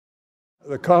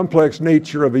The complex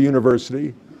nature of a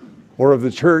university or of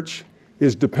the church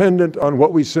is dependent on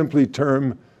what we simply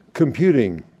term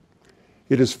computing.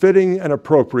 It is fitting and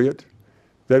appropriate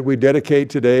that we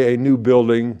dedicate today a new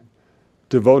building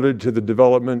devoted to the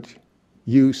development,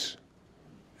 use,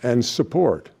 and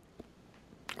support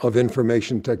of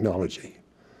information technology.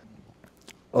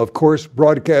 Of course,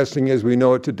 broadcasting as we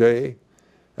know it today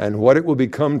and what it will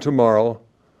become tomorrow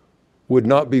would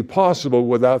not be possible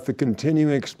without the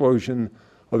continuing explosion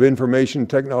of information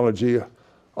technology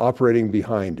operating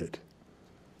behind it.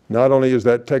 Not only is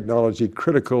that technology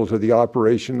critical to the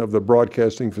operation of the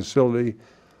broadcasting facility,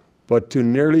 but to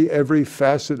nearly every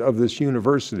facet of this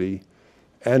university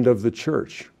and of the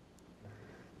church.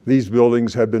 These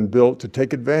buildings have been built to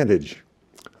take advantage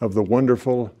of the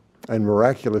wonderful and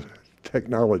miraculous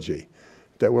technology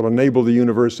that will enable the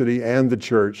university and the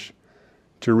church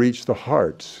to reach the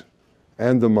hearts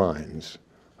and the minds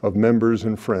of members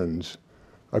and friends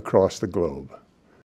across the globe.